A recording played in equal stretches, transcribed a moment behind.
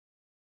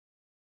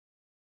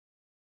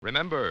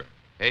Remember,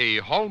 a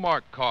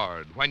Hallmark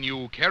card when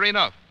you care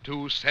enough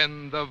to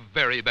send the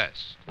very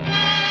best.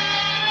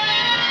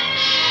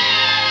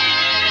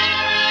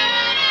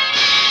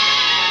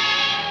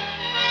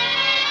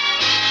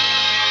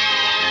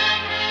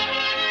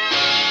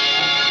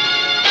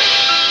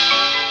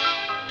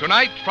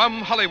 Tonight,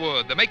 from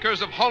Hollywood, the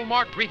makers of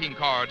Hallmark greeting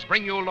cards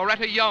bring you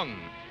Loretta Young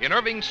in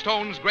Irving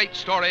Stone's great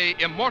story,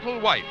 Immortal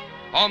Wife,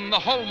 on the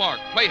Hallmark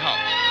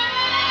Playhouse.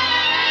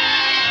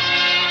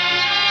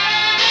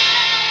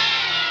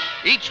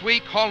 Each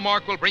week,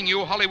 Hallmark will bring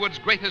you Hollywood's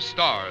greatest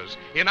stars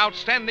in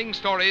outstanding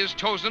stories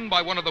chosen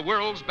by one of the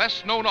world's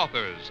best-known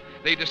authors,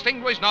 the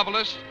distinguished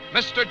novelist,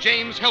 Mr.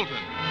 James Hilton.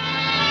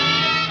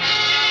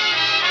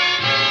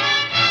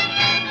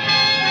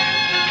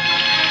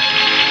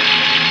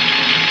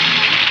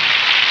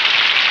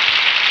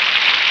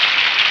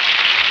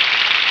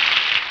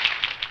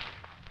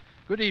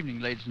 Good evening,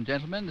 ladies and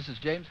gentlemen. This is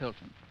James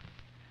Hilton.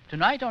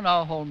 Tonight on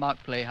our Hallmark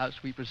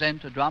Playhouse, we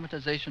present a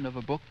dramatization of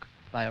a book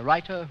by a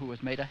writer who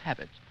has made a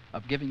habit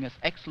of giving us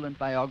excellent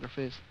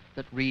biographies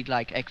that read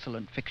like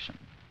excellent fiction.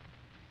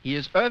 He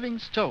is Irving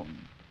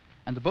Stone,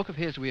 and the book of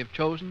his we have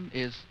chosen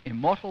is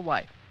Immortal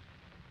Wife,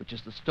 which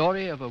is the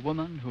story of a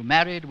woman who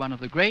married one of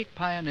the great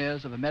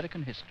pioneers of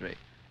American history,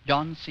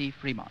 John C.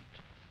 Fremont.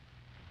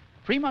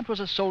 Fremont was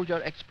a soldier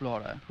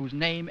explorer whose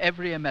name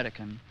every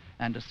American,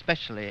 and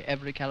especially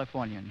every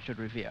Californian, should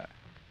revere.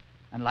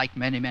 And like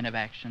many men of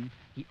action,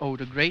 he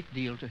owed a great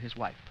deal to his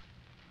wife.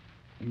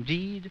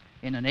 Indeed,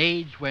 in an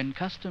age when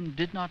custom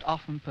did not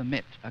often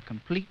permit a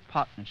complete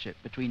partnership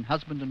between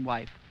husband and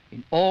wife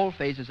in all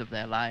phases of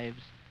their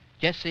lives,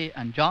 Jessie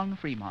and John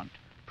Fremont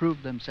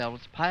proved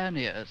themselves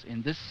pioneers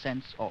in this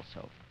sense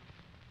also.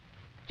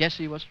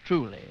 Jessie was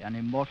truly an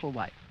immortal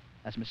wife,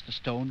 as Mr.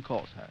 Stone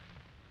calls her,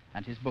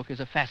 and his book is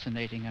a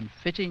fascinating and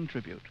fitting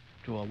tribute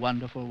to a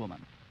wonderful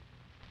woman.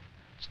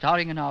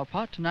 Starring in our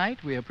part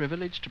tonight, we are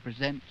privileged to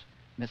present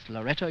Miss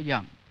Loretta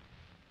Young.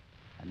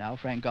 And now,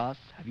 Frank Goss,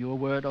 have you a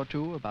word or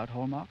two about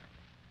Hallmark?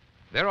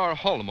 There are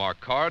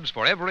Hallmark cards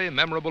for every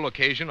memorable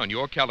occasion on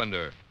your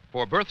calendar.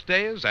 For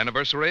birthdays,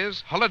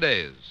 anniversaries,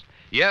 holidays.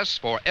 Yes,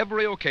 for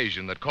every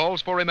occasion that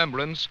calls for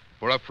remembrance,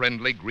 for a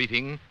friendly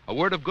greeting, a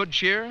word of good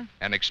cheer,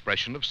 an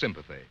expression of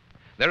sympathy.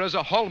 There is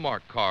a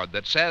Hallmark card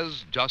that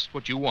says just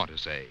what you want to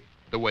say,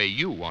 the way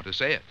you want to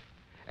say it.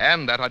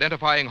 And that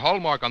identifying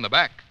Hallmark on the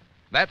back,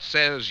 that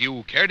says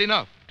you cared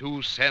enough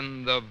to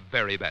send the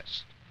very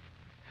best.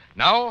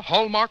 Now,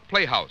 Hallmark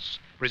Playhouse,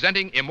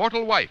 presenting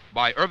Immortal Wife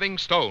by Irving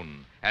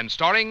Stone, and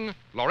starring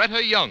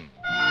Loretta Young.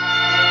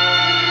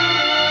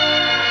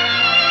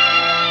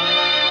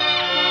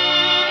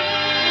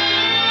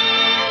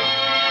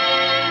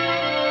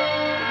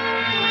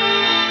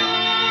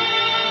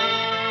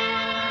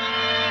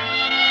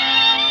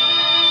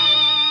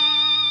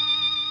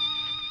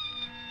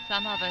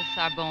 Some of us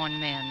are born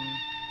men,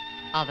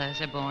 others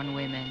are born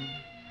women.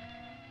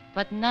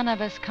 But none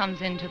of us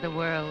comes into the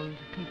world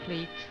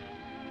complete.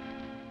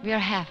 We are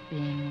half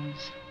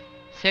beings,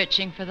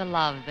 searching for the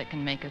love that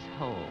can make us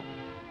whole.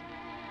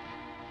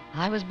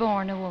 I was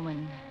born a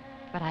woman,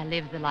 but I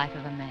lived the life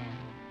of a man.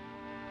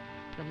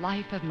 The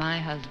life of my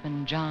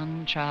husband,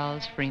 John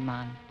Charles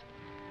Fremont.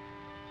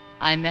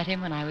 I met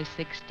him when I was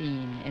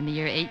 16, in the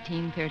year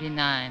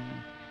 1839.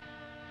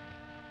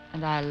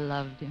 And I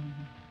loved him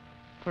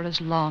for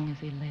as long as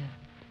he lived.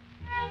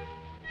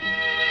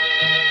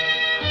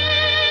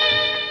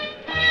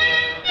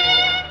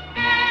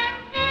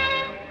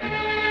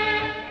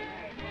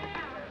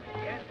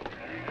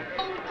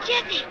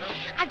 Jessie,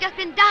 I've just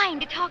been dying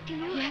to talk to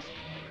you. Yes?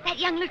 That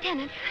young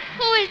lieutenant.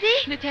 Who is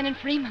he? Lieutenant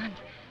Fremont.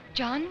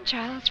 John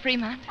Charles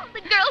Fremont. Oh, the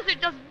girls are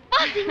just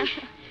buzzing.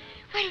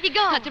 Where did he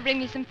go? Had to bring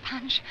me some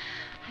punch.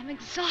 I'm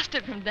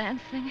exhausted from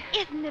dancing.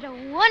 Isn't it a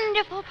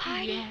wonderful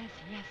party?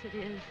 Yes, it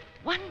is.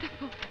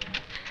 Wonderful.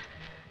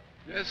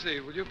 Jessie,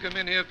 will you come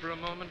in here for a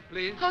moment,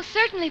 please? Oh,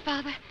 certainly,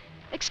 Father.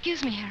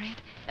 Excuse me,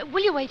 Harriet.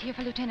 Will you wait here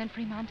for Lieutenant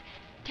Fremont?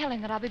 Tell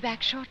him that I'll be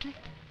back shortly.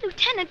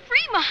 Lieutenant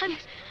Fremont?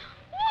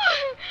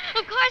 Woo!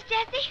 Of course,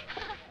 Jessie.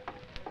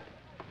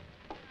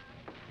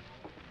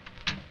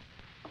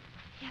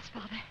 Yes,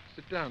 Father.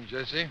 Sit down,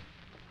 Jessie.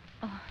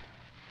 Oh,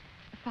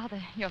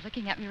 Father, you're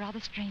looking at me rather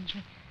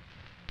strangely.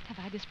 Have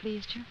I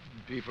displeased you?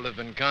 People have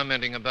been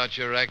commenting about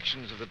your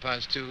actions of the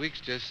past 2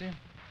 weeks, Jessie.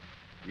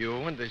 You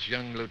and this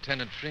young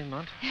Lieutenant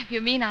Fremont. If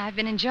you mean I've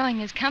been enjoying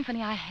his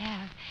company, I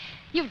have.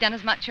 You've done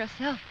as much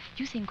yourself.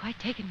 You seem quite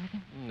taken with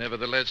him.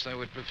 Nevertheless, I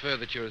would prefer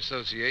that your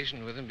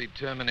association with him be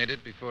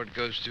terminated before it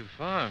goes too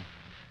far.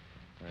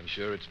 I'm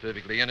sure it's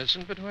perfectly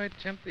innocent, but why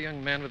tempt the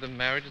young man with a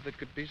marriage that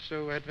could be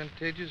so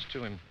advantageous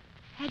to him?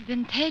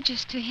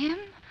 Advantageous to him?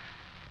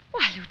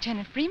 Why,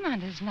 Lieutenant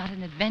Fremont is not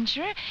an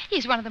adventurer.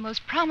 He's one of the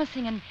most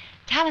promising and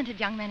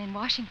talented young men in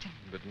Washington.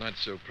 But not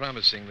so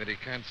promising that he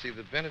can't see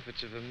the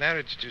benefits of a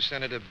marriage to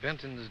Senator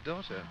Benton's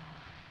daughter.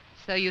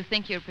 So you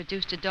think you've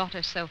produced a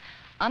daughter so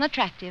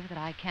unattractive that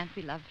I can't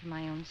be loved for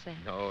my own sake.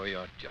 No,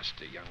 you're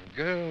just a young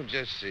girl,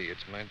 Jessie.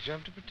 It's my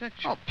job to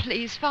protect you. Oh,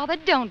 please, Father,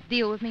 don't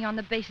deal with me on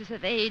the basis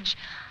of age.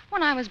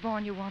 When I was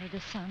born, you wanted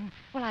a son.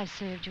 Well, I've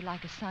served you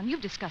like a son.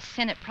 You've discussed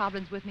Senate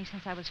problems with me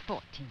since I was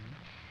 14.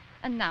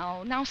 And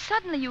now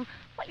suddenly you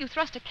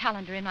thrust a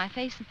calendar in my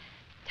face and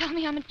tell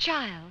me I'm a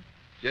child.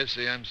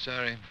 Jessie, I'm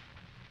sorry,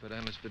 but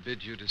I must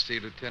forbid you to see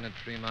Lieutenant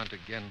Fremont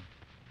again.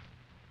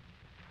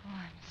 Oh,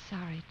 I'm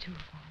sorry, too,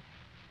 Father.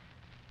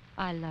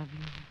 I love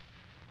you.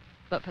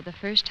 But for the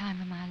first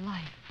time in my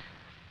life,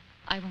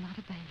 I will not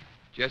obey you.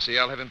 Jessie,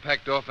 I'll have him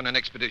packed off in an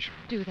expedition.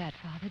 Do that,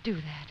 Father, do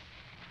that.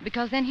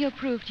 Because then he'll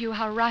prove to you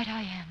how right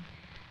I am.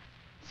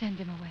 Send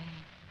him away.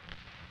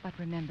 But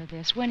remember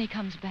this, when he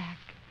comes back,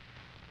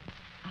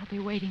 I'll be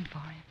waiting for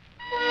him.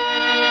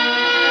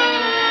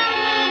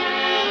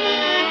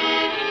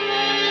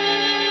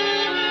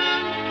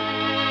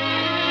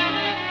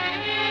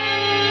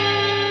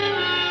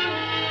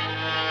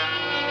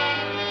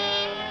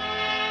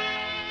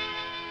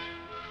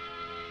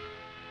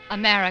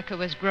 America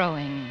was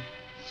growing,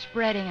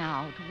 spreading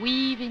out,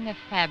 weaving the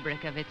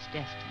fabric of its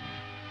destiny.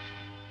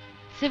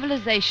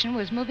 Civilization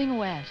was moving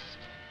west,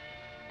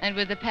 and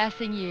with the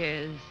passing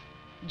years,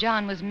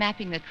 John was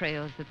mapping the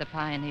trails that the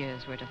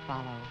pioneers were to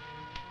follow.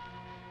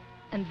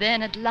 And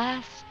then at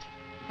last,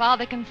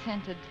 Father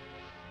consented,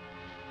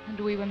 and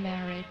we were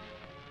married.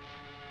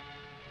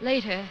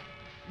 Later,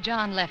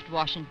 John left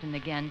Washington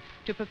again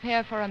to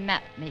prepare for a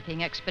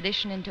map-making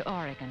expedition into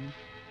Oregon.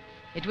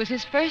 It was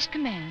his first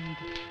command,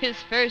 his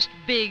first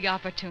big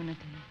opportunity.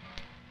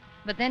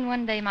 But then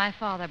one day my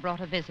father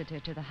brought a visitor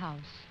to the house.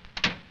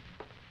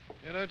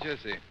 You know,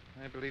 Jessie,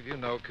 I believe you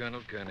know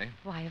Colonel Kearney.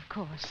 Why, of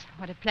course.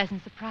 What a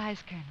pleasant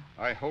surprise, Colonel.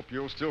 I hope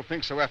you'll still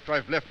think so after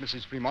I've left,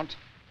 Mrs. Fremont.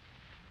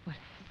 What,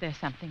 is there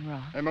something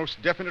wrong? There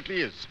most definitely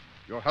is.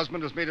 Your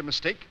husband has made a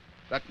mistake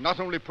that not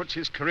only puts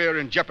his career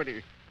in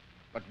jeopardy,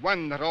 but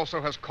one that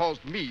also has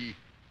caused me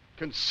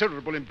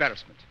considerable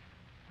embarrassment.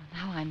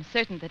 Well, now I'm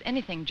certain that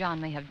anything John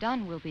may have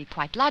done will be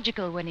quite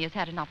logical when he has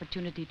had an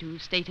opportunity to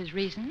state his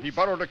reasons. He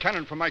borrowed a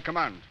cannon from my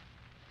command.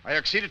 I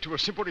acceded to a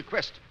simple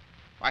request.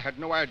 I had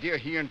no idea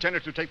he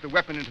intended to take the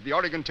weapon into the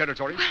Oregon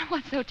Territory. Well,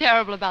 what's so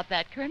terrible about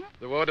that, Colonel?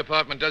 The War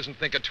Department doesn't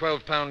think a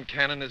 12-pound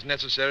cannon is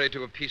necessary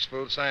to a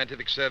peaceful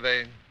scientific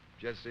survey,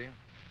 Jessie.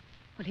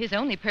 Well, his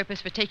only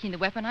purpose for taking the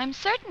weapon, I'm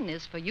certain,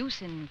 is for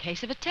use in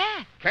case of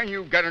attack. Can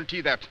you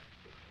guarantee that?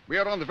 We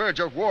are on the verge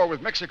of war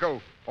with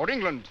Mexico, or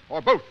England,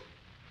 or both.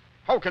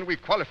 How can we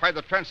qualify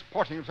the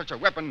transporting of such a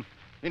weapon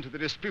into the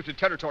disputed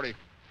territory?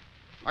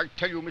 I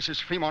tell you,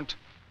 Mrs. Fremont,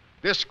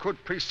 this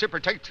could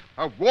precipitate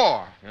a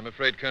war. I'm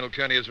afraid Colonel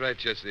Kearney is right,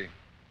 Jessie.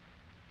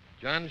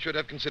 John should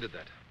have considered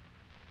that.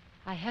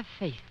 I have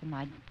faith in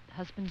my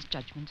husband's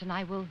judgment, and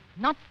I will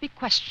not be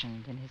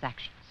questioned in his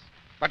actions.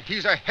 But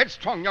he's a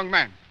headstrong young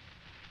man.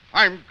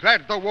 I'm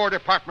glad the War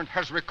Department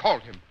has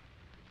recalled him.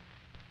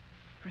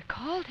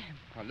 Recalled him?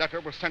 A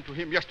letter was sent to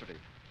him yesterday.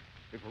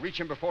 It will reach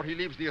him before he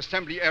leaves the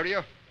assembly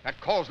area at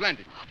Call's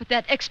Landing. Oh, but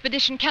that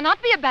expedition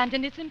cannot be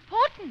abandoned. It's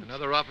important.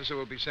 Another officer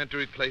will be sent to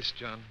replace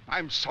John.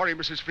 I'm sorry,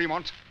 Mrs.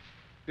 Fremont.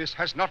 This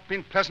has not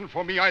been pleasant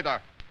for me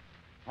either.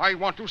 I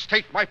want to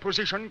state my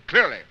position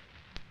clearly.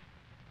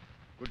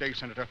 Good day,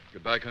 Senator.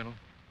 Goodbye, Colonel.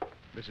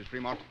 Mrs.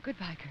 Fremont.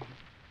 Goodbye, Colonel.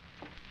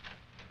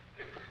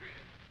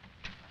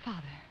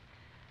 Father,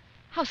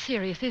 how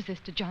serious is this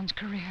to John's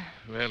career?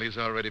 Well, he's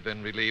already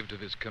been relieved of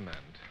his command.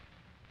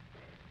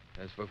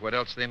 As for what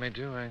else they may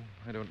do, I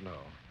don't know.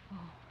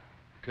 Oh.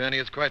 Kearney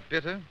is quite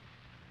bitter.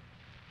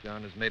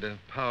 John has made a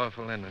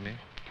powerful enemy.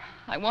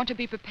 I want to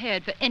be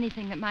prepared for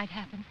anything that might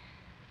happen.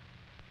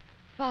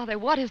 Father,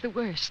 what is the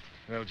worst?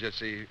 Well,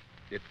 Jessie,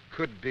 it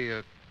could be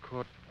a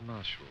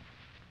court-martial.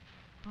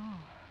 Oh.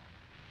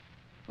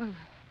 Well,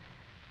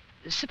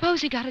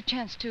 suppose he got a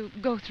chance to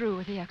go through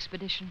with the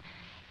expedition.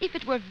 If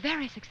it were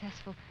very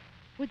successful,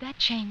 would that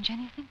change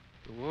anything?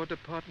 The War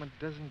Department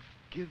doesn't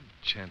give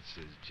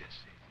chances,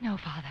 Jessie. No,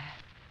 Father.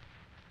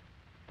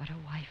 But a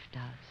wife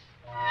does.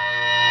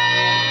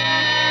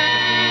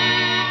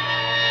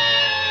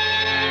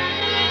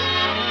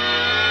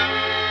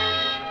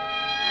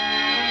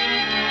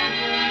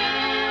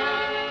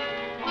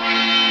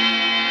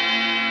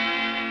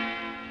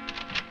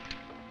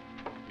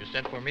 You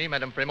sent for me,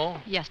 Madame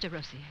Fremont? Yes, de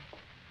Rossier.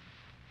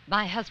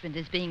 My husband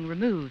is being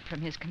removed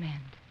from his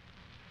command.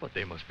 But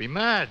they must be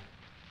mad.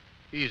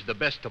 He's the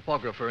best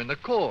topographer in the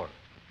Corps.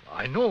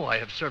 I know. I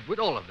have served with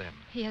all of them.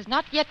 He has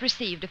not yet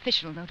received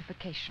official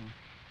notification.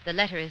 The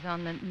letter is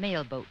on the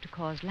mail boat to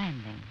Cause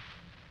Landing.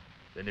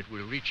 Then it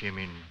will reach him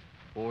in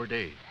 4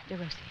 days. De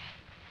Rossier,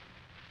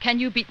 can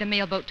you beat the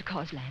mail boat to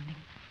Cause Landing?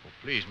 Oh,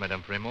 please,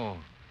 Madame Fremont.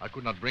 I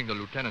could not bring the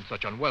lieutenant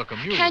such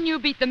unwelcome news. Can you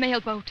beat the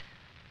mail boat?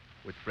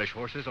 With fresh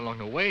horses along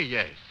the way,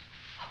 yes.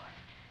 Oh,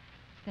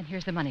 then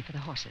here's the money for the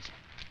horses.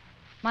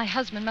 My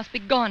husband must be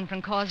gone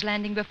from Cause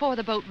Landing before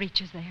the boat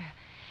reaches there.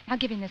 Now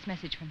give him this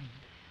message from me.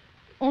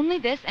 Only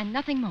this and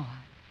nothing more.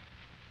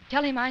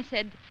 Tell him I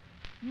said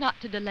not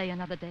to delay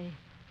another day.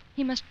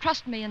 He must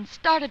trust me and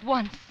start at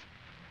once.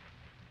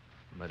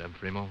 Madame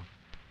Fremont,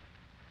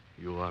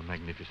 you are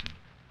magnificent.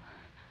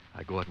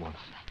 I go at once.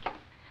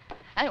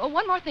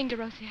 One more thing,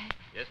 DeRosier.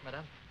 Yes,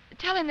 madame?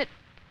 Tell him that...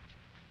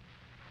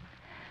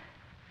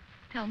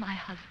 Tell my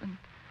husband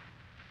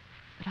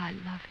that I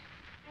love him.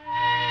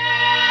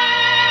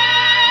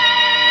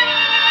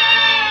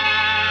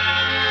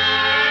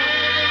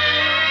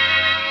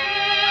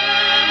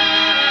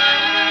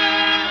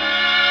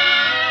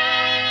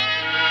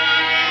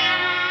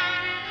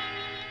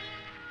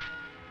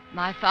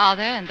 My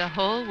father and the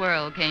whole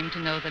world came to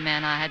know the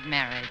man I had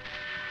married.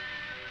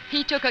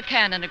 He took a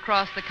cannon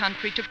across the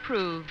country to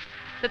prove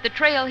that the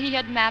trail he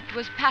had mapped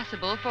was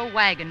passable for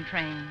wagon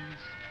trains.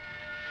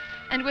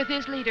 And with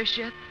his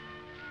leadership,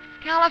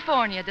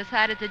 California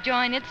decided to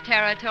join its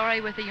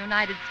territory with the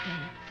United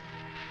States.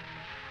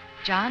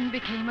 John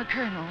became a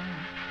colonel,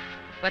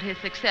 but his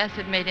success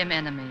had made him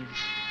enemies,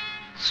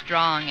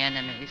 strong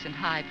enemies in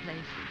high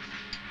places.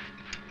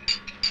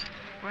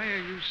 Why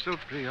are you so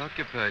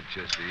preoccupied,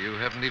 Jesse? You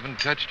haven't even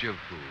touched your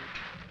food.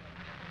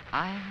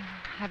 I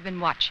have been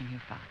watching you,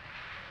 Father.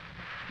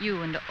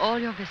 You and all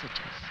your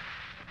visitors.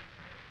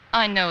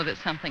 I know that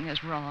something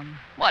is wrong.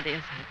 What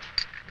is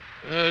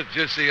it?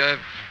 Jesse, I've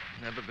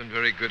never been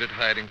very good at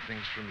hiding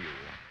things from you.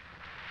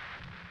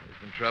 There's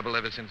been trouble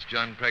ever since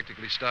John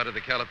practically started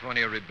the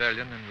California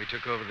Rebellion and we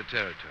took over the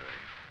territory.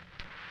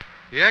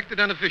 He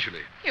acted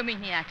unofficially. You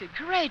mean he acted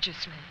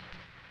courageously?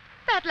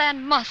 That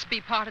land must be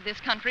part of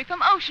this country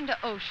from ocean to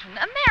ocean.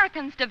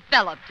 Americans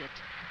developed it.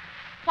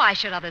 Why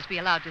should others be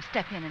allowed to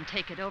step in and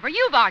take it over?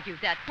 You've argued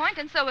that point,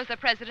 and so has the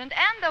President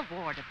and the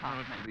War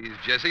Department. Oh, please,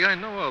 Jesse, I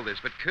know all this,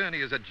 but Kearney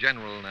is a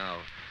general now.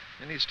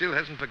 And he still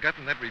hasn't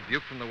forgotten that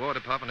rebuke from the War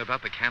Department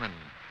about the cannon.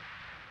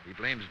 He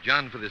blames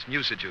John for this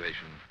new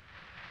situation.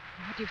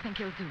 What do you think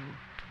he'll do?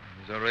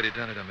 He's already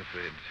done it, I'm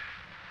afraid.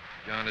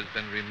 John has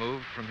been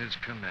removed from his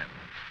command.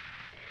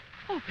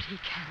 Oh, but he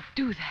can't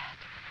do that.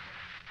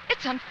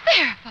 It's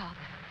unfair, Father.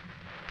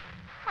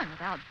 Why,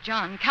 without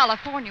John,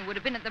 California would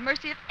have been at the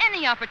mercy of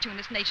any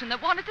opportunist nation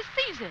that wanted to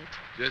seize it.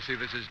 Jesse,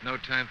 this is no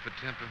time for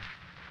temper.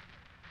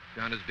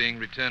 John is being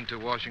returned to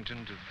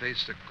Washington to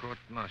face a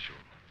court-martial.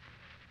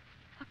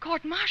 A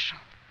court-martial?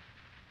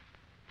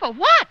 For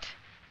what?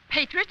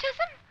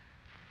 Patriotism?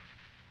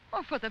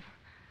 Or for the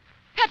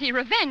petty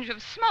revenge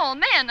of small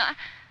men?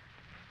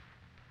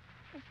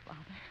 Oh, Father.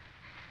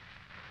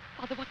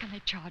 Father, what can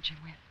they charge him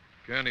with?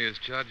 Kearney has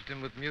charged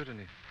him with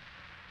mutiny.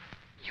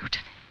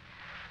 Mutiny?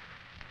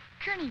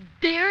 Kearney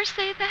dare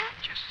say that?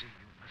 Jesse,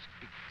 you must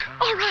be calm.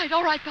 All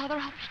right, Father,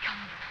 I'll be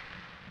calm.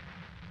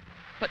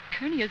 But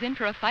Kearney is in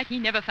for a fight he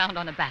never found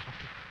on a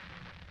battlefield.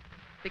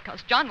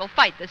 Because John will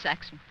fight this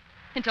action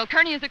until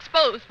Kearney is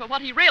exposed for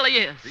what he really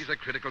is. These are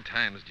critical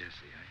times, Jesse.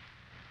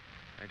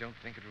 I don't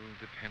think it will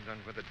depend on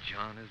whether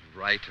John is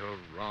right or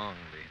wrong.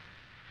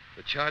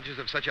 The charges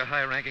of such a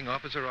high-ranking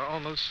officer are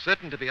almost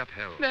certain to be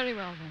upheld. Very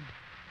well, then.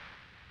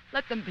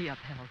 Let them be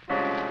upheld.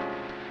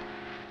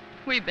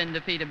 We've been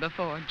defeated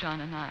before,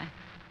 John and I.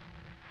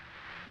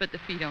 But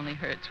defeat only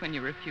hurts when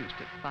you refuse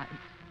to fight.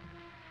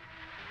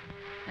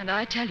 And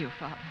I tell you,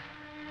 Father,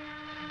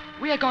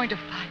 we are going to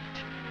fight.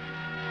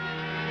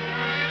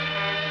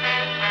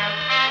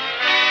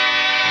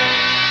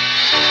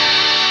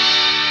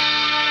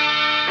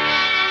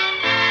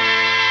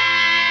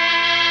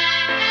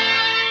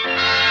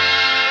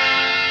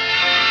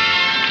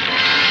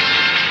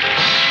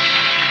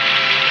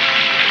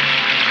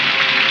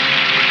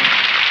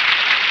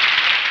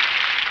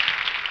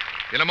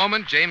 In a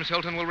moment, James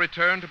Hilton will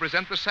return to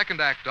present the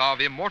second act of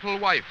Immortal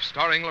Wife,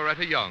 starring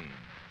Loretta Young.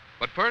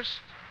 But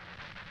first,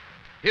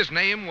 his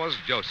name was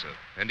Joseph,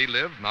 and he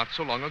lived not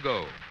so long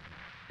ago.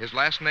 His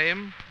last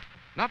name,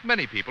 not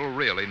many people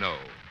really know.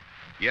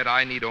 Yet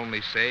I need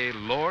only say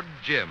Lord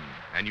Jim,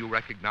 and you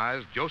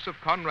recognize Joseph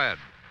Conrad,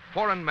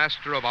 foreign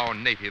master of our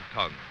native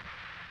tongue.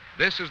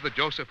 This is the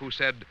Joseph who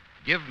said,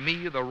 "Give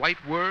me the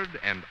right word,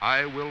 and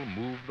I will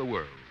move the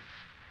world."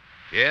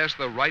 Yes,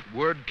 the right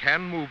word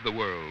can move the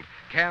world,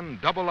 can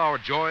double our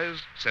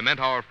joys, cement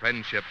our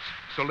friendships,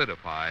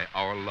 solidify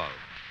our love.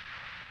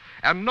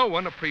 And no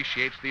one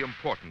appreciates the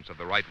importance of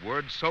the right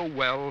word so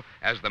well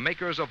as the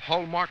makers of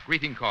Hallmark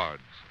greeting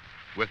cards.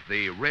 With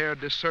the rare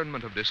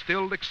discernment of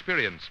distilled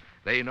experience,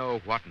 they know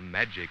what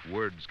magic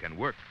words can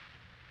work.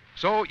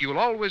 So you'll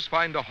always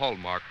find a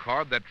Hallmark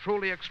card that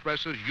truly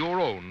expresses your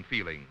own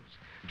feelings.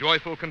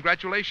 Joyful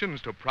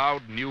congratulations to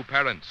proud new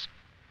parents,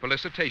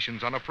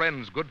 felicitations on a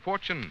friend's good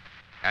fortune,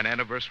 an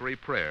anniversary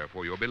prayer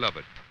for your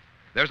beloved.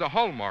 There's a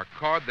Hallmark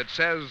card that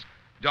says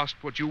just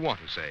what you want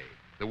to say,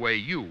 the way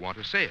you want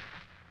to say it.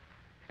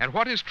 And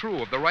what is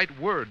true of the right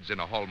words in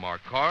a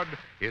Hallmark card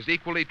is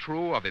equally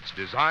true of its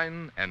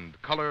design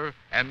and color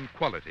and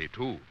quality,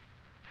 too.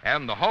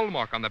 And the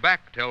Hallmark on the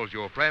back tells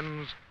your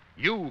friends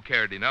you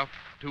cared enough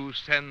to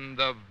send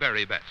the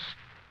very best.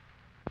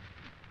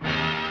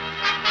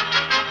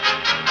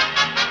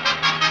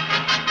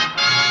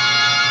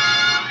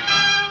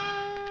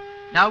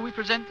 Now we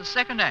present the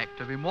second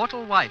act of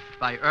Immortal Wife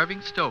by Irving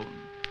Stone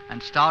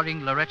and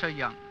starring Loretta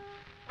Young.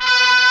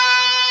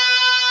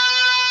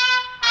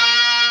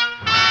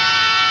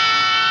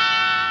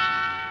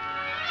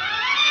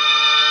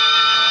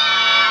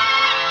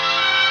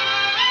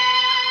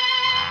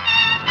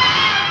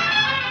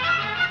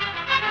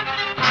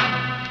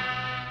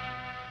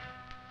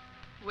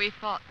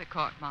 fought the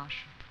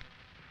court-martial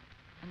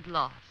and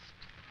lost.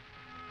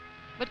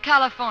 But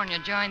California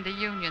joined the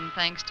Union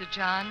thanks to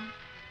John,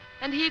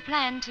 and he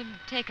planned to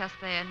take us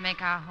there and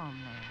make our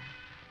home there.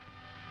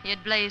 He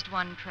had blazed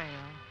one trail,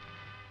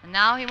 and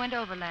now he went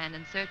overland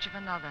in search of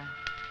another.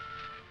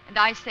 And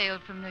I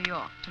sailed from New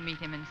York to meet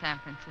him in San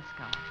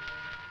Francisco.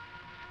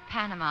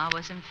 Panama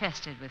was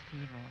infested with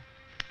fever,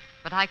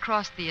 but I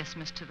crossed the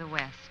isthmus to the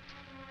west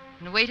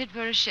and waited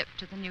for a ship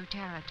to the new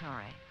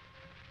territory.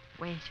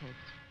 Waited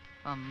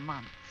for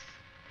months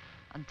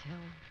until...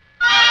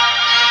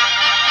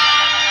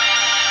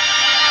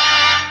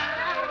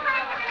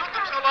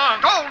 So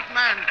long. Gold,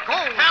 man,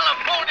 gold!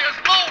 California's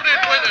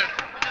loaded with it.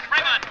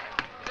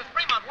 Mrs.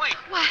 Fremont, wait.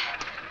 Why,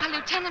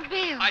 Lieutenant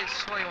Beale. I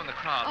saw you in the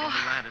crowd when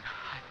we landed.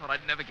 I thought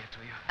I'd never get to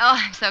you. Oh,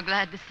 I'm so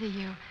glad to see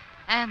you.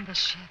 And the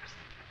ships.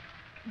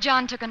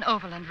 John took an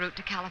overland route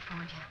to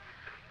California.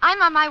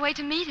 I'm on my way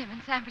to meet him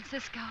in San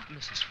Francisco.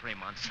 Mrs.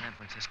 Fremont, San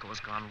Francisco has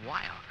gone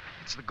wild.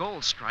 It's the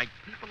gold strike.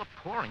 People are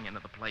pouring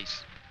into the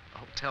place. The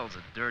hotels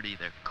are dirty,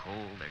 they're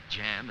cold, they're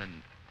jammed,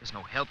 and there's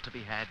no help to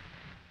be had.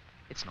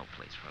 It's no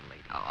place for a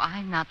lady. Oh,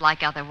 I'm not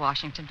like other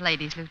Washington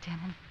ladies,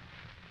 Lieutenant.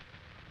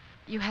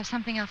 You have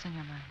something else on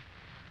your mind.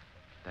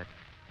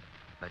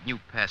 That new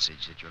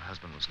passage that your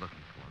husband was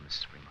looking for,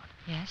 Mrs. Fremont.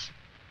 Yes?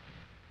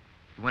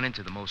 He went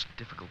into the most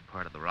difficult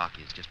part of the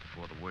Rockies just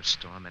before the worst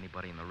storm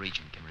anybody in the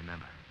region can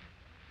remember.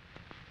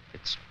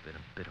 It's been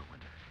a bitter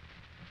winter.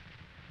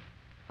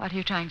 What are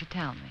you trying to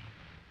tell me?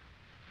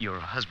 Your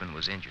husband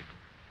was injured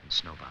and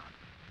snowbound.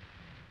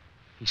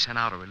 He sent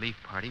out a relief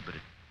party, but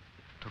it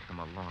took them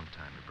a long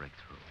time to break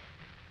through.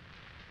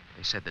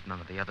 They said that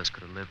none of the others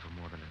could have lived for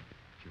more than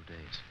a few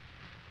days.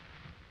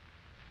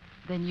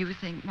 Then you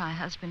think my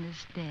husband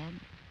is dead?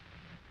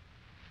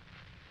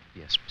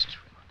 Yes, Mrs.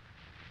 Fremont.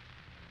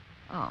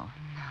 Oh,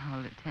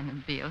 no,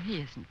 Lieutenant Beale,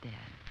 he isn't dead.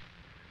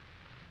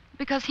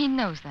 Because he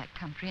knows that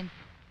country, and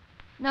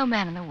no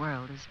man in the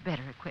world is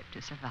better equipped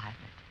to survive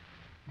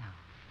it.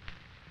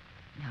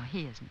 No,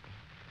 he isn't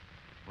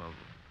dead. Well,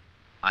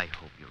 I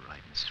hope you're right,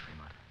 Mrs.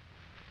 Fremont.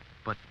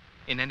 But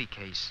in any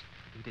case,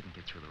 he didn't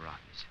get through the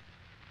Rockies.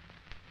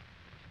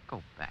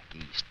 Go back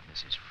east,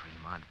 Mrs.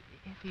 Fremont.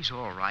 If he's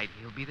all right,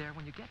 he'll be there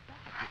when you get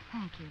back.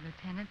 Thank you,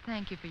 Lieutenant.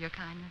 Thank you for your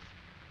kindness.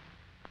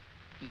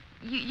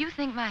 You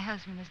think my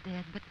husband is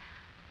dead, but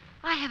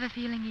I have a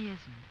feeling he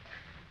isn't.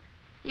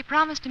 He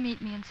promised to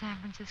meet me in San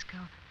Francisco,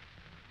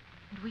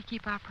 and we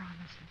keep our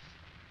promises.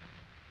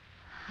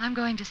 I'm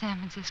going to San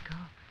Francisco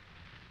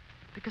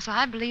because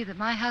I believe that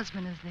my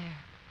husband is there,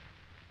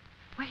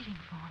 waiting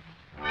for me.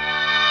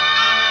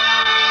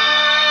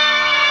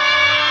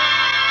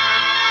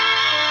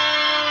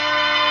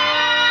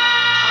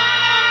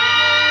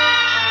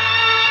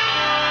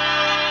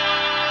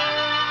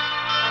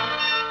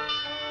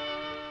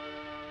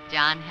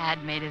 John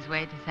had made his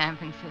way to San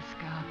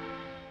Francisco,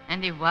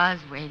 and he was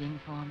waiting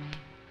for me.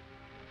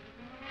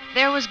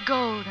 There was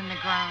gold in the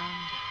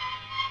ground,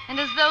 and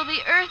as though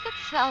the earth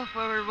itself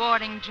were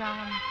rewarding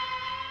John,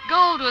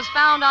 gold was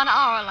found on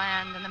our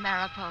land in the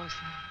Mariposa.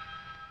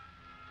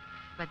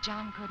 But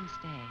John couldn't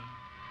stay.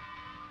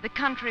 The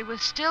country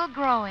was still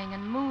growing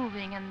and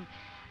moving, and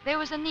there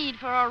was a need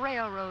for a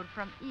railroad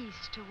from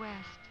east to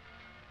west.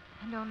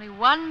 And only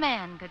one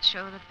man could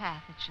show the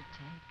path it should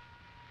take.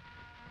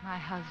 My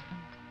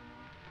husband.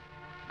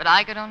 But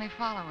I could only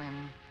follow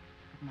him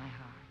with my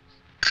heart.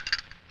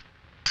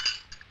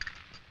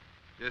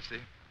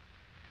 Jesse,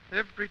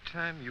 every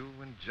time you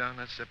and John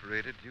are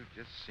separated, you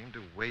just seem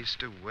to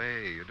waste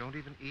away. You don't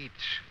even eat.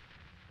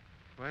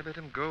 Why let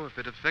him go if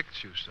it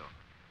affects you so?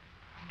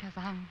 Because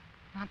I'm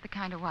not the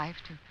kind of wife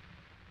to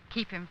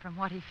keep him from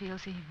what he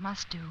feels he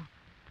must do.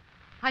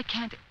 I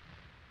can't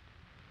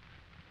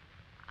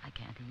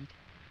eat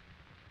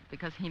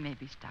because he may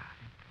be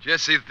starving.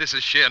 Jesse, this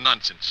is sheer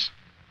nonsense.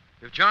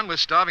 If John was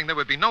starving, there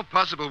would be no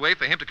possible way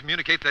for him to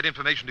communicate that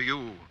information to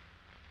you.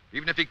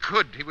 Even if he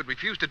could, he would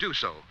refuse to do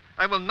so.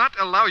 I will not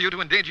allow you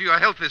to endanger your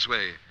health this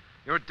way.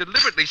 You're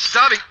deliberately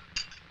starving...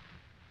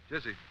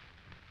 Jesse.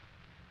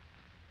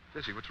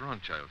 Jesse, what's wrong,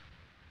 child?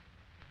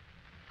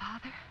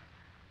 Father,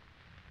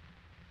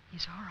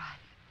 he's all right.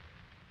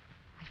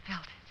 I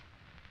felt it.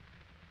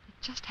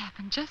 It just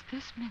happened just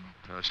this minute.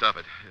 Oh, stop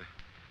it.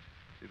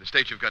 See the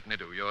state you've gotten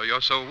into.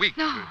 You're so weak.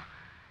 No,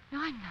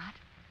 I'm not.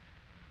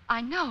 I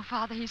know,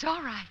 Father, he's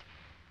all right.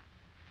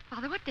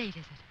 Father, what date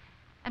is it?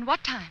 And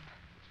what time?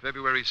 It's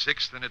February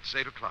 6th, and it's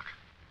 8 o'clock.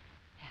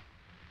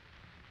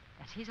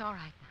 Yes, he's all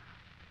right now.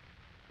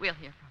 We'll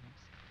hear from him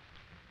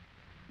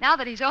soon. Now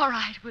that he's all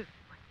right,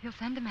 he'll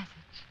send a message.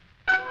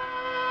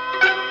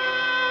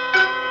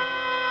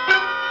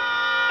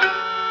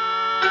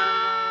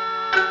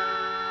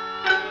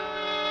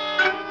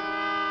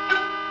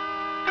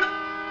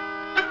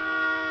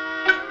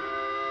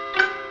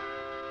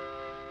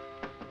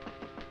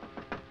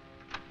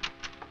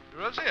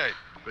 Rosier.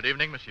 Good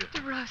evening, monsieur.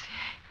 De Rosier.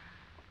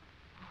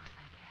 Oh,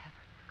 thank heaven.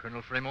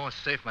 Colonel Fremont is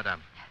safe,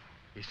 madame.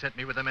 He sent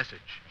me with a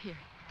message. Here,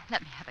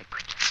 let me have it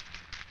quickly.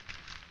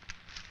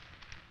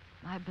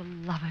 My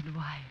beloved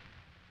wife.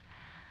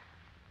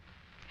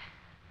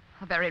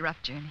 A very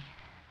rough journey.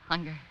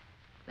 Hunger.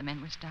 The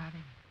men were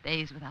starving.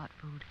 Days without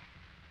food.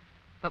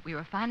 But we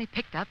were finally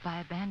picked up by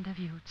a band of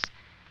Utes.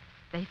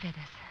 They fed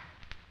us.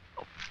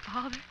 Oh,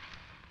 Father,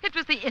 it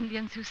was the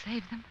Indians who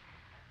saved them.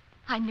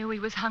 I knew he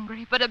was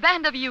hungry, but a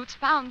band of Utes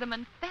found them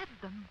and fed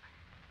them.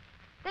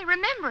 They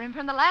remember him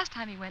from the last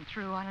time he went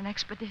through on an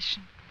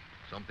expedition.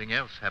 Something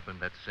else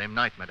happened that same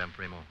night, Madame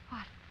Fremont.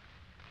 What?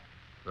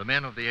 The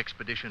men of the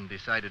expedition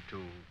decided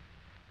to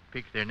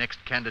pick their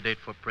next candidate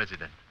for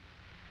president.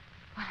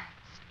 What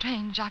a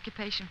strange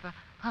occupation for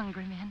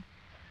hungry men.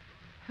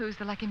 Who's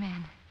the lucky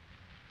man?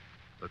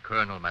 The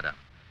colonel, Madame.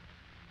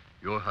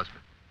 Your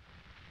husband.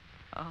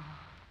 Oh,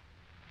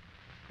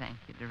 thank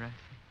you, DeRossi.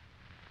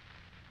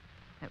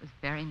 That was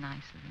very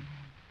nice of him.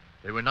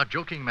 They were not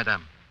joking,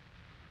 Madame.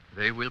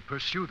 They will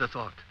pursue the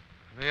thought.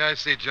 May I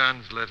see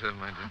John's letter,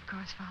 my dear? Of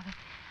course, Father.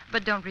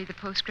 But don't read the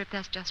postscript.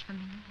 That's just for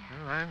me.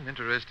 Well, I'm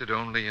interested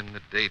only in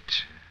the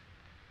date.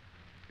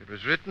 It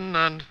was written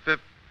on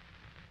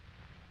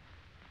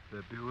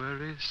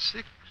February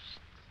 6th.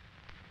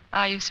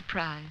 Are you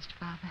surprised,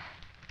 Father?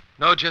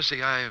 No,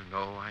 Jessie, I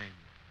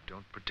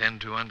don't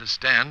pretend to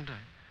understand.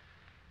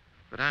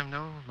 But I'm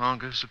no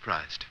longer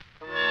surprised.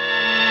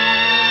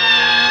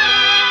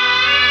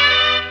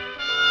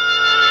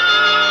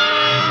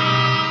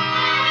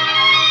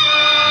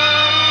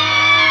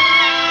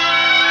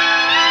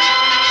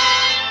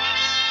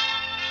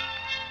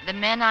 The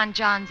men on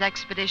John's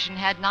expedition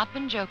had not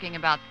been joking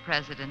about the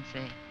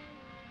presidency.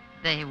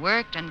 They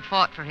worked and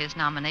fought for his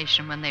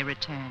nomination when they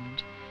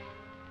returned.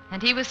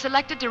 And he was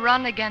selected to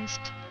run against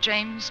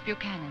James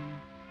Buchanan.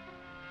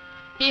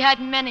 He had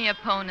many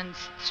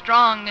opponents,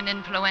 strong and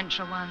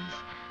influential ones.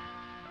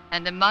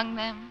 And among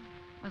them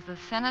was the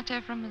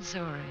senator from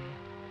Missouri,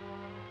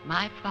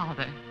 my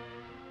father,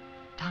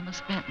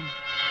 Thomas Benton.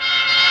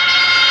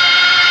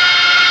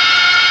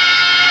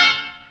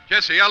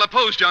 Jesse, I'll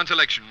oppose John's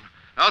election.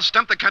 I'll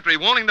stump the country,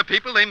 warning the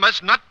people they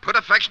must not put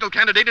a factional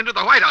candidate into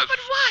the White House. But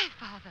why,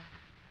 Father?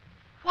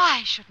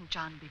 Why shouldn't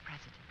John be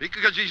president?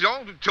 Because he's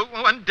all too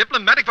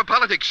undiplomatic for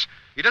politics.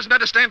 He doesn't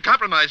understand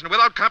compromise, and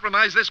without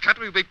compromise, this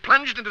country will be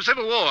plunged into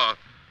civil war.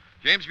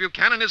 James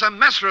Buchanan is a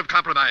master of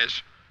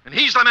compromise, and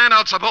he's the man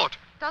I'll support.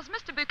 Does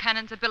Mr.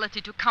 Buchanan's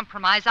ability to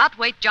compromise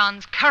outweigh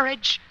John's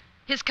courage,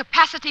 his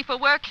capacity for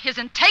work, his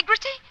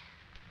integrity?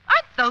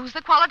 Aren't those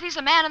the qualities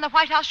a man in the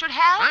White House should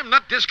have? I'm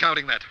not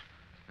discounting that.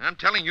 I'm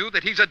telling you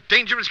that he's a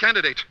dangerous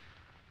candidate.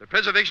 The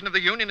preservation of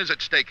the Union is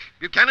at stake.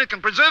 Buchanan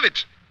can preserve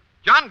it.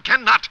 John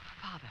cannot.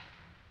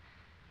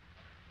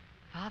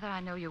 Father, I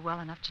know you well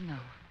enough to know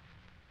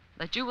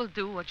that you will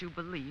do what you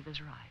believe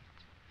is right.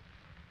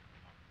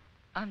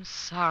 I'm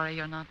sorry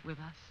you're not with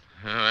us.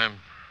 Oh, I'm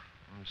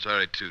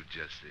sorry, too,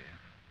 Jessie.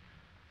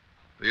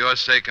 For your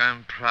sake,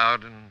 I'm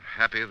proud and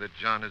happy that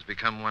John has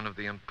become one of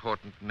the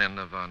important men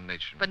of our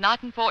nation. But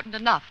not important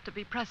enough to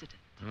be president.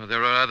 Oh,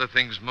 there are other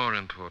things more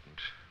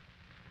important.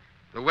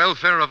 The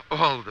welfare of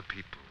all the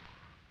people.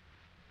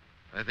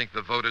 I think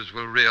the voters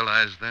will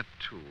realize that,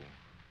 too.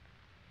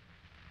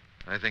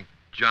 I think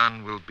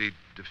John will be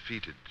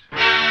defeated.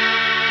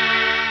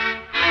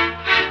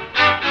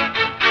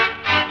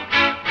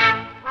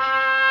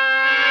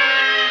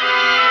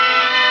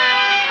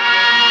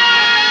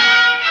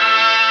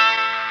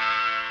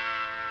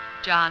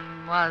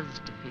 John was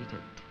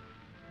defeated.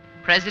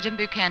 President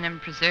Buchanan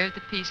preserved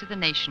the peace of the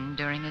nation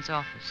during his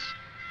office.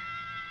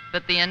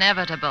 But the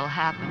inevitable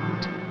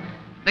happened.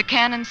 The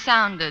cannon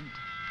sounded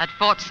at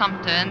Fort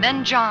Sumter, and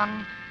then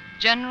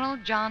General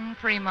John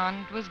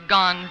Fremont, was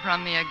gone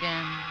from me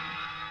again.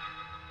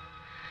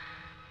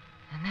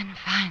 And then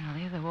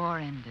finally the war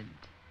ended.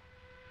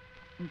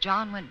 And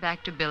John went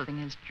back to building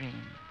his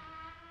dream.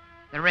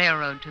 The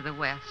railroad to the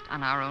west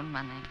on our own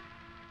money.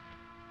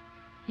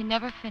 He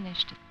never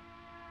finished it.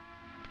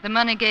 The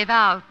money gave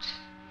out,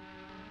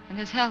 and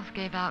his health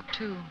gave out,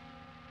 too.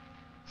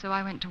 So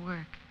I went to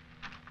work.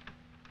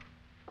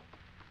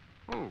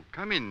 Oh,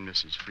 come in,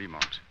 Mrs.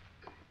 Fremont.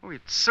 Oh,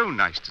 it's so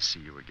nice to see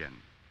you again.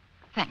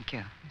 Thank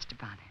you, Mr.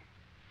 Bonner.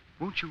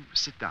 Won't you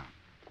sit down?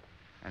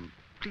 And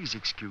please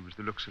excuse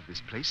the looks of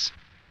this place.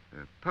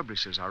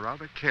 Publishers are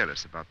rather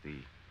careless about the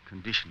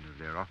condition of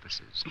their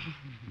offices.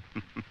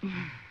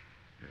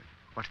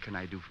 What can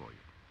I do for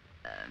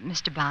you?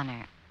 Mr.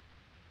 Bonner,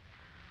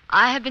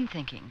 I have been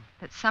thinking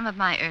that some of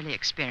my early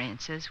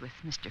experiences with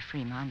Mr.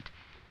 Fremont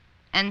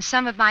and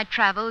some of my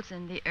travels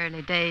in the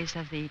early days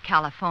of the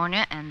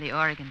California and the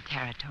Oregon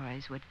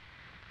territories would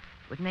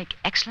make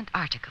excellent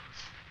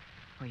articles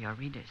for your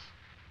readers.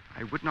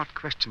 I would not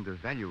question the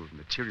value of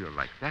material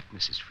like that,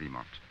 Mrs.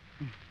 Fremont.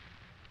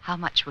 How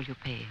much will you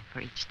pay for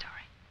each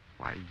story?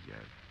 Why,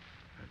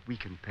 we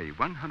can pay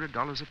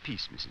 $100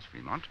 apiece, Mrs.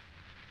 Fremont,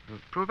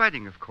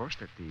 providing, of course,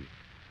 that the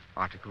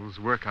articles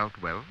work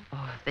out well.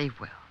 Oh, they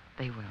will.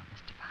 They will,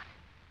 Mr. Bonner.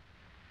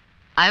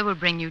 I will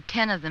bring you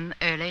 10 of them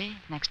early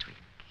next week.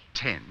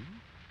 10?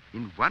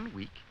 In 1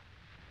 week?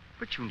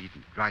 But you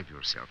needn't drive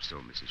yourself so,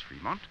 Mrs.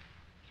 Fremont.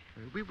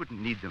 We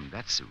wouldn't need them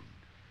that soon.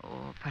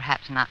 Oh,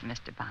 perhaps not,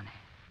 Mr. Bonner.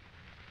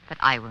 But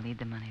I will need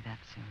the money that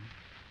soon.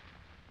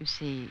 You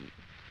see,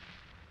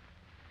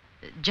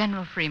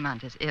 General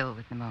Fremont is ill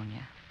with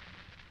pneumonia,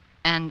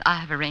 and I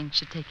have arranged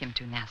to take him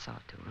to Nassau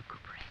to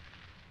recuperate.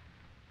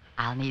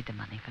 I'll need the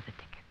money for the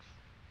tickets.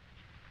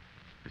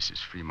 Mrs.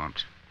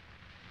 Fremont,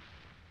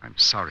 I'm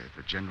sorry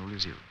the General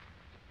is ill.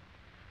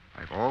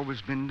 I've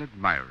always been an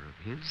admirer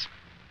of his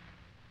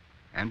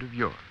and of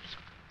yours.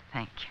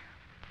 Thank you.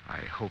 I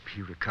hope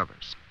he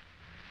recovers.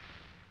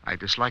 I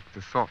dislike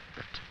the thought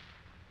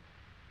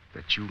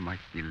that you might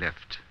be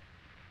left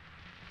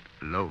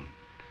alone.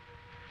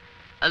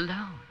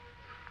 Alone?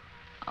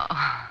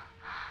 Oh,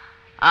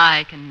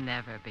 I can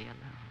never be alone.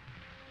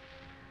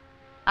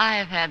 I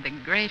have had the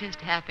greatest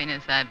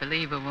happiness I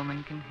believe a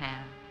woman can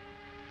have.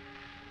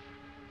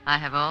 I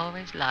have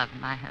always loved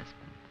my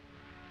husband,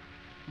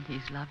 and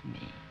he's loved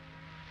me.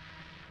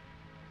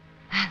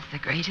 That's the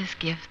greatest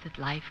gift that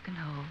life can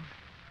hold.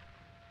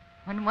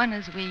 When one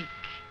is weak,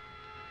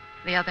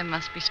 the other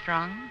must be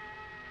strong.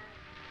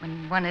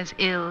 When one is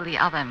ill, the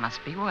other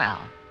must be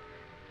well.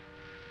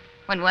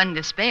 When one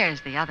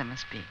despairs, the other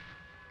must be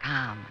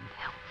calm and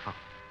helpful.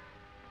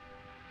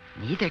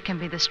 Neither can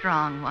be the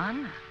strong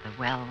one, the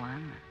well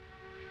one,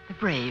 the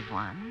brave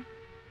one,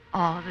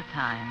 all the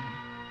time.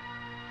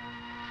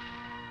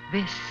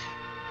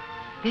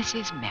 This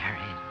is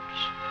marriage.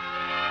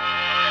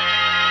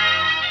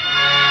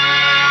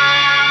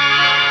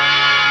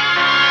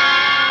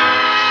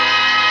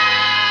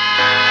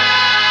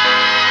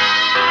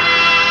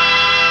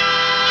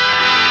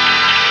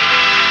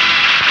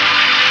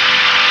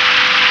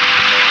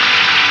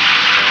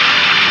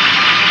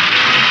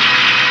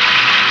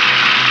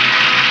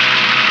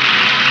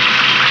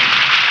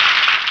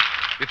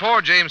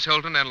 Before James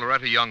Hilton and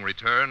Loretta Young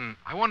return,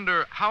 I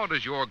wonder, how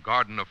does your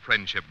garden of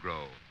friendship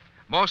grow?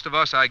 Most of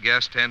us, I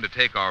guess, tend to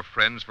take our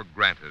friends for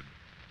granted.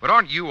 But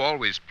aren't you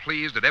always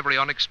pleased at every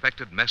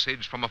unexpected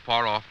message from a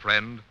far-off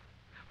friend?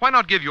 Why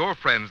not give your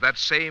friends that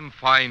same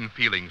fine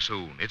feeling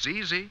soon? It's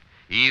easy.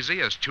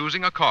 Easy as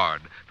choosing a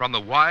card from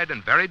the wide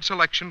and varied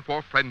selection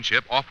for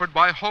friendship offered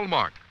by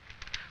Hallmark.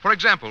 For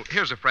example,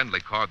 here's a friendly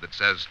card that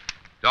says,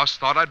 "Just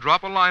thought I'd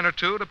drop a line or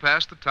two to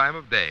pass the time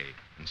of day,"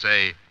 and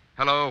say,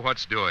 "Hello,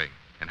 what's doing?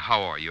 And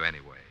how are you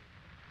anyway?"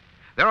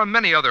 There are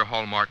many other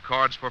Hallmark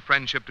cards for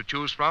friendship to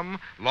choose from,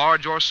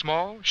 large or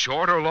small,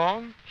 short or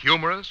long,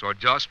 humorous or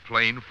just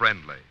plain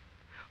friendly.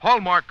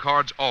 Hallmark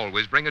cards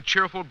always bring a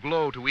cheerful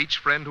glow to each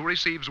friend who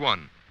receives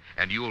one,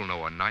 and you'll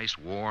know a nice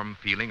warm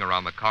feeling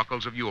around the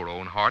cockles of your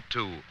own heart,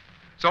 too.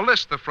 So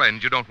list the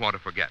friends you don't want to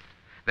forget.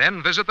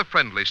 Then visit the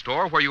friendly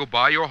store where you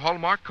buy your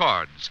Hallmark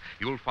cards.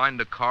 You'll find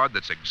a card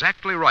that's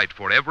exactly right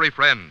for every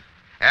friend.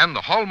 And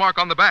the Hallmark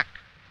on the back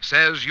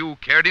says you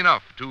cared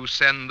enough to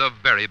send the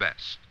very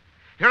best.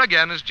 Here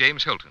again is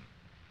James Hilton.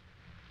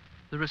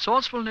 The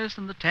resourcefulness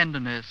and the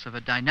tenderness of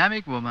a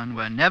dynamic woman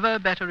were never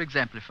better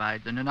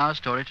exemplified than in our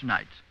story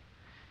tonight.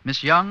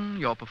 Miss Young,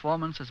 your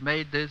performance has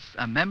made this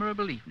a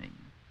memorable evening.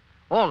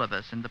 All of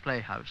us in the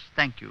Playhouse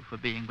thank you for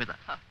being with us.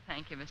 Oh,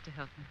 thank you, Mr.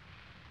 Hilton.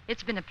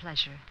 It's been a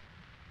pleasure.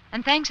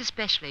 And thanks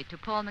especially to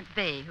Paul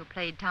McVeigh, who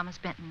played Thomas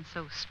Benton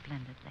so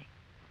splendidly.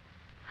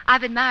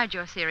 I've admired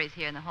your series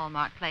here in the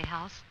Hallmark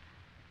Playhouse.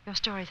 Your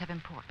stories have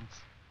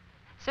importance.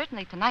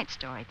 Certainly tonight's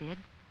story did.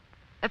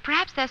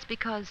 Perhaps that's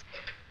because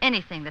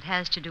anything that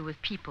has to do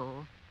with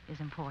people is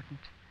important.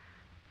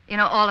 You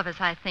know, all of us,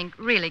 I think,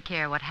 really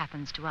care what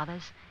happens to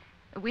others.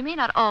 We may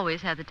not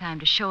always have the time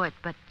to show it,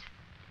 but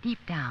deep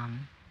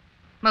down,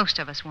 most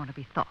of us want to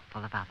be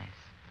thoughtful of others.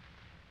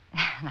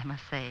 And I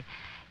must say,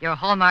 your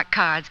Hallmark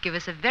cards give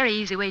us a very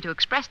easy way to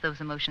express those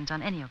emotions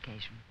on any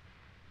occasion.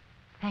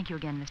 Thank you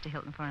again, Mr.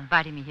 Hilton, for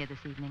inviting me here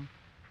this evening.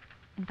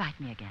 Invite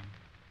me again.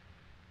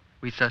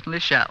 We certainly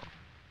shall.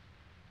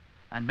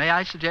 And may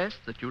I suggest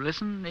that you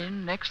listen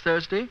in next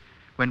Thursday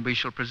when we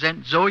shall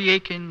present Zoe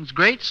Aiken's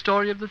great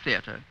story of the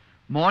theater,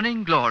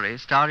 Morning Glory,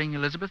 starring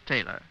Elizabeth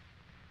Taylor.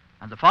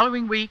 And the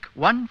following week,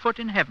 One Foot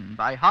in Heaven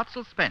by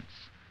Hartzell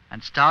Spence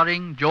and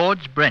starring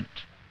George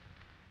Brent.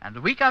 And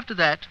the week after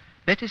that,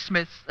 Betty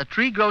Smith's A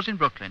Tree Grows in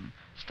Brooklyn,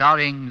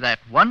 starring that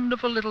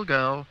wonderful little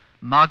girl,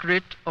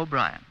 Margaret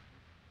O'Brien.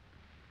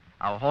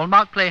 Our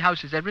Hallmark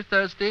Playhouse is every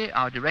Thursday.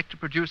 Our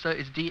director-producer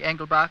is Dee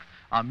Engelbach.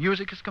 Our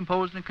music is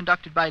composed and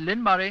conducted by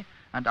Lynn Murray.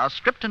 And our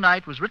script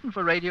tonight was written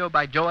for radio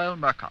by Joel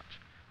Murcott.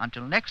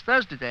 Until next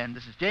Thursday, then,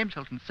 this is James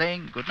Hilton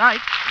saying good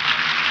night.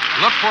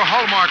 Look for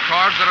Hallmark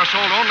cards that are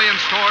sold only in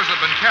stores that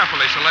have been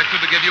carefully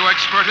selected to give you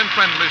expert and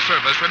friendly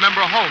service.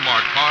 Remember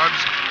Hallmark cards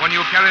when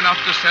you care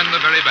enough to send the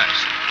very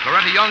best.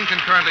 Loretta Young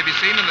can currently be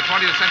seen in the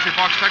 20th Century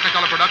Fox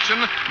Technicolor production,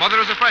 Mother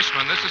is a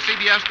Freshman. This is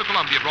CBS, the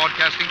Columbia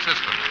Broadcasting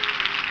System.